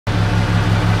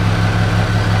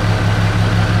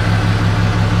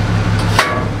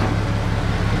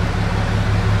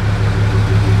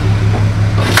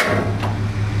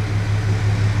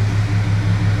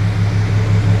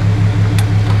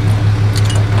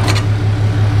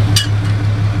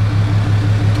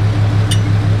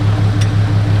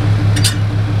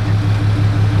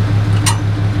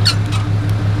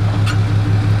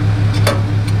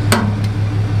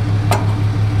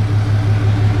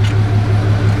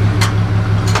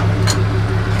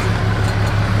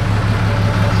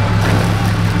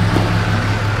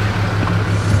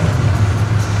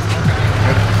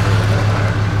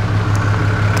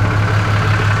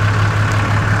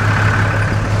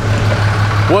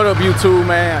What up, YouTube,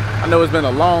 man? I know it's been a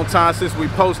long time since we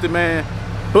posted, man,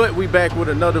 but we back with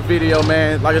another video,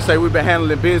 man. Like I say, we've been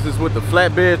handling business with the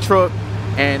flatbed truck,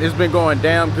 and it's been going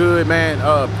damn good, man.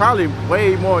 Probably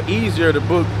way more easier to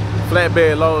book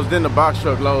flatbed loads than the box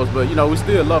truck loads, but you know, we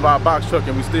still love our box truck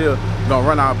and we still gonna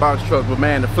run our box truck. But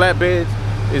man, the flatbeds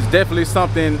is definitely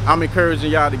something I'm encouraging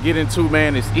y'all to get into,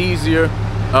 man. It's easier,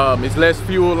 it's less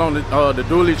fuel on the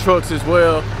dually trucks as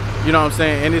well. You know what I'm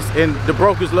saying? And the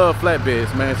brokers love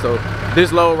flatbeds, man. So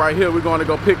this load right here, we're going to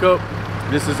go pick up.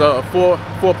 This is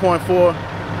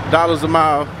 $4.4 a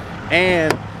mile,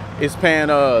 and it's paying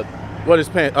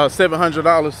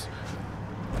 $700,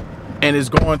 and it's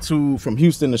going from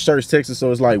Houston to Church, Texas.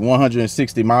 So it's like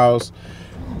 160 miles.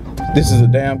 This is a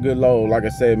damn good load. Like I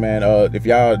said, man, if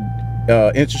y'all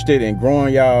interested in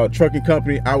growing y'all trucking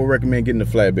company, I would recommend getting the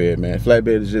flatbed, man.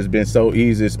 Flatbed has just been so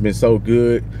easy. It's been so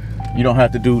good. You don't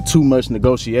have to do too much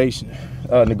negotiating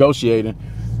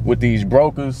with these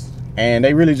brokers, and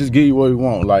they really just give you what you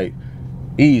want, like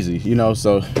easy, you know.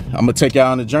 So I'm gonna take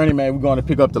y'all on the journey, man. We're going to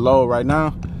pick up the load right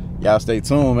now. Y'all stay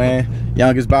tuned, man.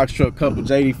 Youngest box truck couple,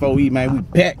 JD4E, man. We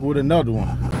back with another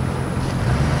one.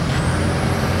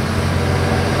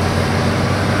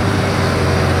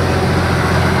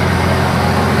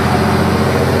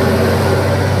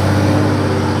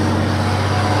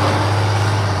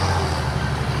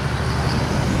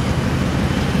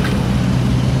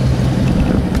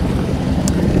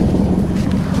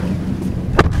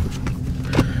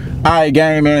 All right,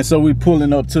 gang, man, so we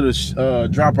pulling up to the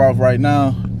drop off right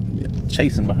now.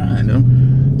 Chasing behind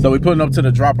them. So we pulling up to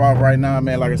the drop off right now,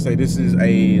 man. Like I say, this is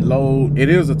a load. It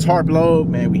is a tarp load,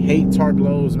 man. We hate tarp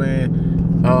loads, man,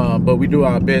 but we do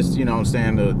our best, you know what I'm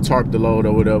saying, to tarp the load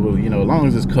or whatever, you know, as long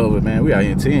as it's covered, man. We out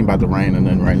here, it ain't about to rain or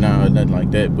nothing right now or nothing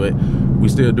like that, but we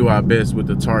still do our best with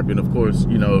the tarp. And of course,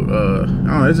 you know, I don't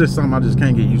know, it's just something I just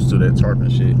can't get used to, that tarp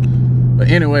and shit. But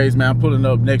anyways, man, I'm pulling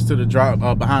up next to the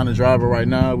behind the driver right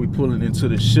now. We pulling into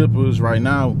the shippers right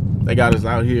now. They got us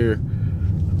out here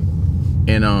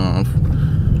in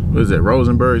what is it,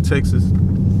 Rosenberg, Texas,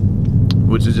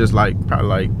 which is just like probably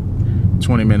like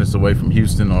 20 minutes away from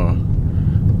Houston or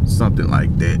something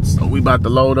like that. So we about to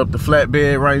load up the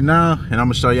flatbed right now, and I'm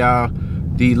gonna show y'all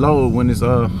the load when it's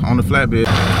on the flatbed.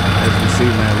 As you can see,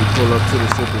 man, we pull up to the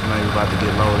shippers, man. We're about to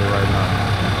get loaded right now.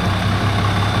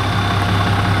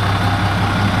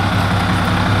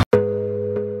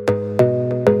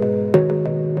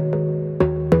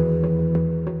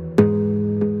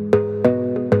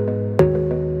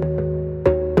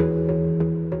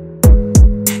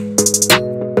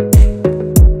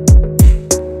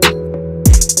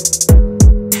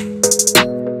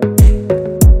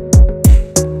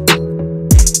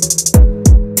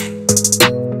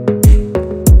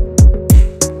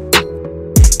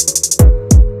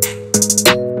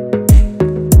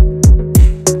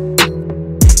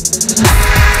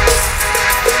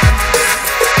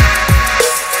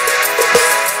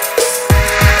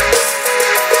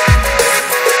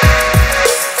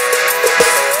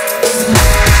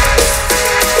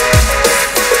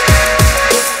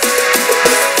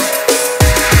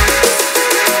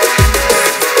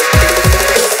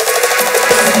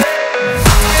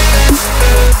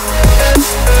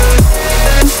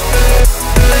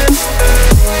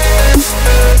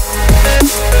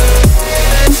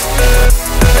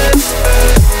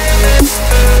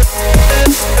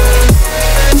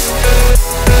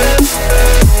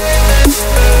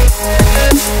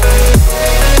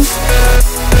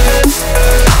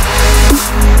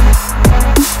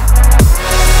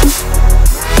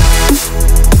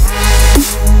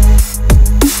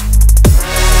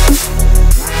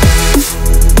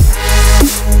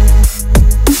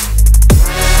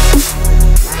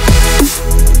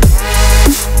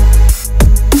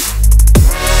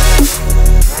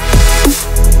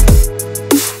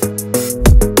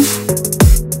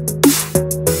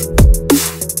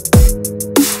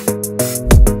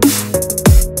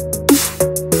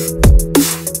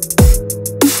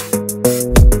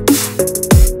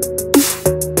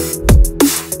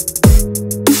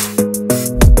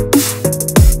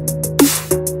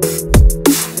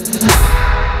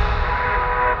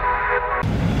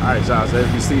 Alright, y'all, so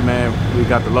as you see, man, we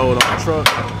got the load on the truck.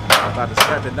 I'm about to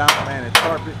strap it down, man, and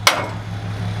tarp it.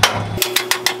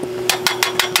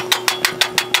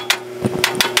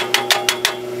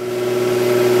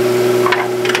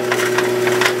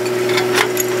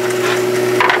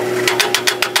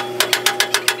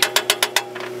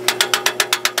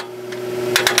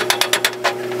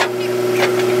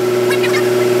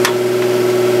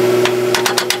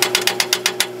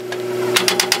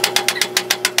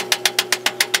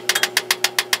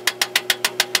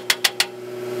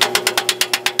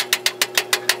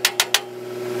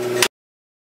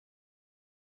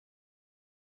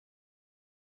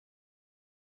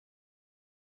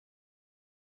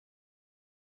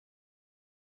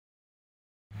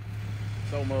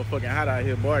 motherfucking hot out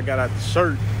here. Boy, I got out the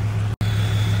shirt.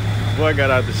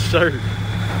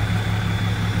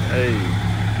 Hey.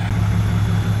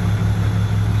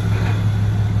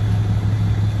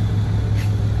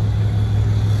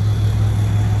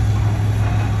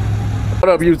 What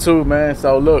up, YouTube, man?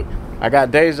 So look, I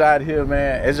got Deja out here,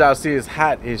 man. As y'all see, it's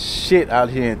hot as shit out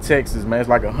here in Texas, man. It's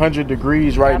like 100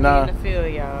 degrees right now. We in the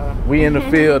field, y'all. We in the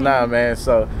field now, man.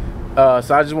 So I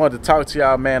just wanted to talk to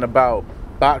y'all, man, about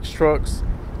box trucks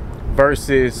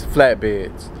versus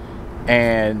flatbeds.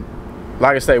 And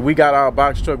like I say, we got our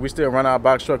box truck. We still run our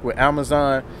box truck with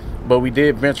Amazon, but we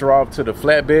did venture off to the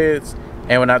flatbeds.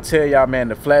 And when I tell y'all, man,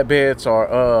 the flatbeds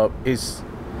are it's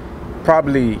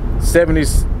probably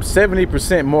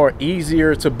 70% more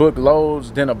easier to book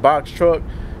loads than a box truck.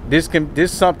 This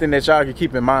something that y'all can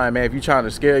keep in mind, man. If you're trying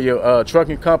to scale your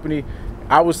trucking company,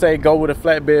 I would say go with a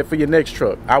flatbed for your next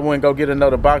truck. I wouldn't go get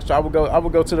another box truck. I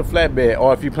would go to the flatbed.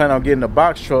 Or if you plan on getting a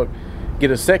box truck, get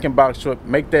a second box truck,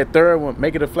 make that third one,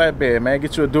 make it a flatbed, man.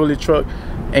 Get you a dually truck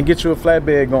and get you a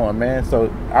flatbed going, man.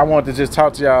 So I wanted to just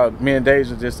talk to y'all, me and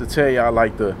Deja, just to tell y'all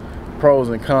like the pros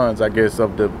and cons, I guess,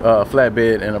 of the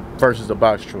flatbed and versus the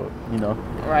box truck, you know.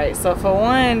 Right. So for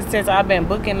one, since I've been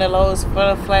booking the loads for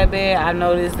the flatbed, I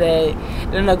noticed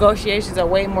that the negotiations are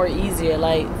way more easier.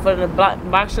 Like for the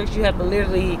box trucks, you have to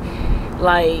literally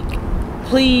like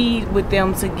plead with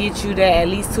them to get you that at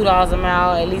least $2 a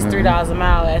mile, at least $3 a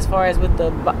mile. As far as with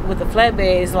the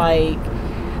flatbed, it's like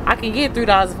I can get $3,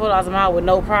 $4 a mile with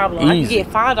no problem. Easy. I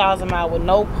can get $5 a mile with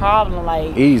no problem.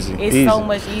 Like it's so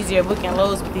much easier booking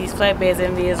loads with these flatbeds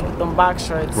than it is with them box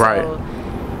trucks. Right. So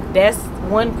that's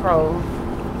one pro.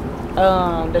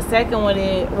 The second one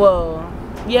is,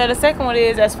 the second one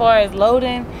is, as far as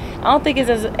loading, I don't think it's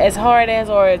as hard as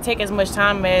or take as much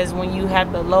time as when you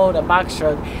have to load a box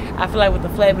truck. I feel like with the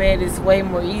flatbed, it's way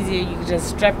more easier. You can just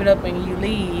strap it up and you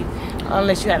leave,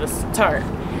 unless you have a tarp.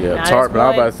 Yeah, now, tarp. I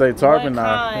was about to say tarping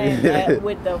now.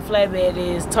 With the flatbed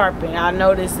is tarping. I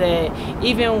noticed that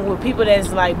even with people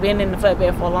that's like been in the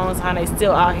flatbed for a long time, they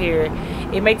still out here.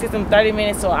 It may take them 30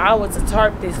 minutes to an hour to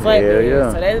tarp this flatbed.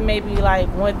 Yeah. So that may be like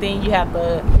one thing you have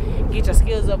to get your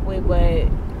skills up with. But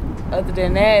other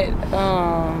than that,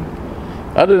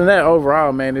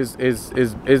 overall, man, it's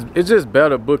just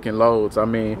better booking loads. I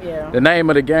mean, the name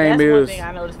of the game that's is one thing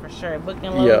I noticed for sure.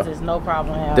 Booking loads is no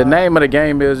problem at all. The name of the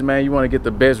game is, man, you want to get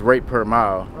the best rate per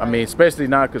mile. Right. I mean, especially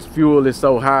now because fuel is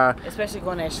so high. Especially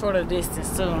going that shorter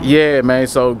distance too. Yeah, man.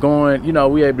 So going, you know,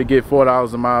 we able to get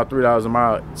 $4 a mile, $3 a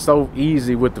mile, so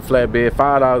easy with the flatbed.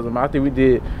 $5 a mile. I think we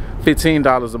did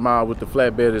 $15 a mile with the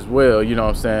flatbed as well, you know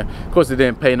what I'm saying? Of course, it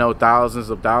didn't pay no thousands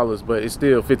of dollars, but it's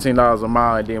still $15 a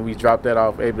mile, and then we dropped that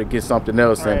off, able to get something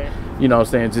else, right. And, you know what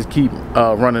I'm saying, just keep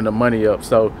running the money up.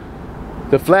 So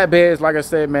the flatbeds, like I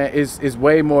said, man, is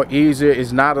way more easier.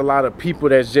 It's not a lot of people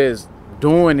that's just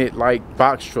doing it like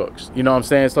box trucks, you know what I'm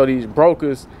saying? So these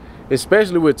brokers,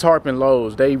 especially with tarping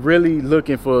loads, they really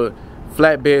looking for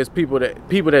flatbeds,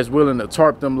 people that's willing to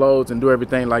tarp them loads and do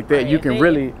everything like that. Right. You can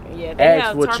really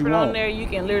ask what you want. On there, you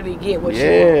can literally get what you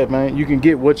want. Yeah, man, you can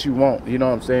get what you want. You know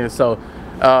what I'm saying? So,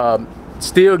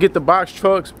 still get the box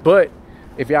trucks, but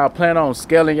if y'all plan on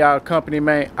scaling y'all company,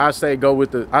 man, I say go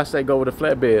with the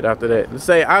flatbed. After that, let's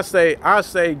say I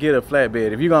say get a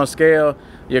flatbed. If you're gonna scale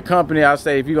your company, I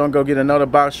say if you're gonna go get another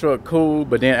box truck, cool.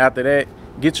 But then after that,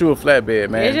 get you a flatbed,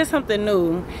 man. It's just something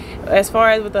new. As far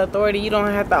as with the authority, you don't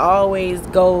have to always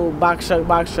go box truck.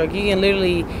 You can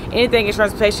literally, anything in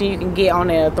transportation you can get on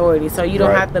that authority. So you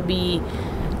don't have to be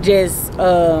just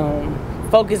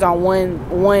focused on one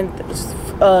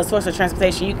source of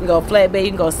transportation. You can go flatbed, you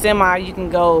can go semi, you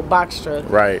can go box truck.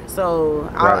 Right. So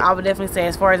I would definitely say,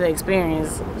 as far as the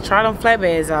experience, try them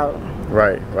flatbeds out.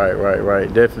 Right.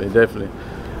 Definitely.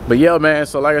 But yeah, man,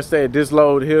 so like I said, this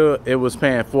load here, it was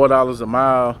paying $4 a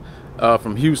mile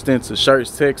from Houston to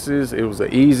Schertz, Texas. It was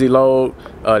an easy load.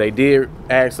 They did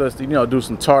ask us to, you know, do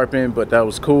some tarping, but that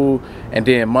was cool. And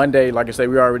then Monday, like I said,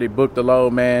 we already booked the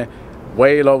load, man.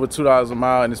 Way over $2 a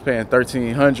mile, and it's paying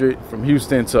 $1,300 from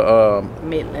Houston to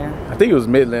Midland. I think it was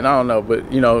Midland, I don't know,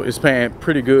 but you know, it's paying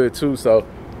pretty good too. So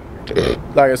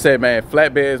like I said, man,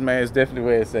 flatbeds, man, is definitely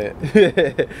where it's at.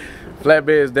 Flatbed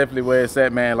is definitely where it's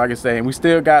at, man. Like I said, we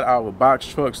still got our box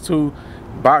trucks too.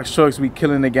 Box trucks, we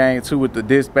killing the game too with the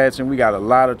dispatching. We got a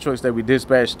lot of trucks that we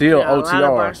dispatch, still OTR. A lot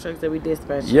of box trucks that we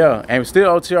dispatch. Yeah, and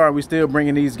still OTR. We still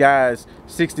bringing these guys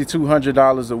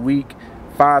 $6,200 a week,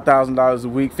 $5,000 a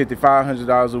week,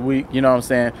 $5,500 a week. You know what I'm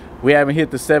saying? We haven't hit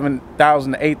the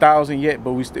 7,000 to 8,000 yet,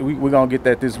 but we're gonna get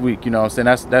that this week. You know what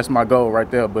I'm saying? That's my goal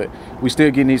right there. But we still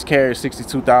getting these carriers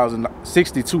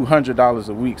 $6,200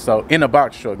 a week. So in a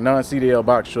box truck, non-CDL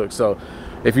box truck. So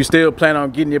if you still plan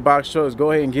on getting your box trucks,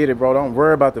 go ahead and get it, bro. Don't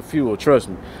worry about the fuel. Trust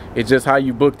me. It's just how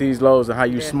you book these loads and how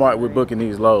you smart with booking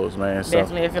these loads, man. So.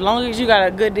 Definitely. If as long as you got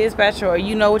a good dispatcher or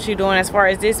you know what you're doing as far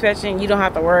as dispatching, you don't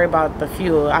have to worry about the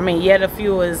fuel. I mean, yeah, the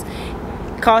fuel is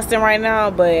costing right now,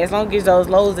 but as long as those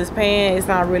loads is paying, it's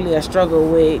not really a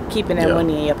struggle with keeping that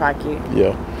money in your pocket.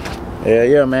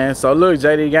 Yeah, man. So look,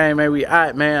 JD gang, man, we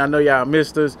out, man. I know y'all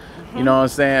missed us, you know what I'm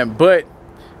saying, but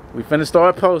we finna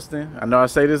start posting. I know I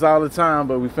say this all the time,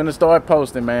 but we finna start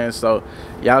posting, man. So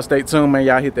y'all stay tuned, man.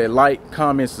 Y'all hit that like,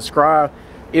 comment, subscribe.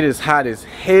 It is hot as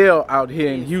hell out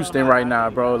here in Houston right now,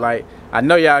 bro. Like, I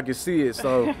know y'all can see it,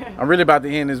 so I'm really about to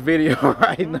end this video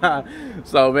right now.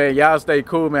 So, man, y'all stay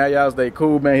cool, man. Y'all stay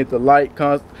cool, man. Hit the like.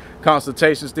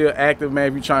 Consultation still active, man.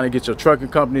 If you're trying to get your trucking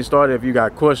company started, if you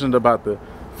got questions about the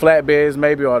flatbeds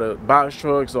maybe, or the box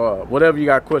trucks, or whatever you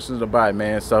got questions about,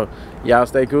 man. So, y'all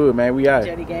stay cool, man. We out.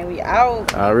 JD gang, we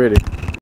out. Already.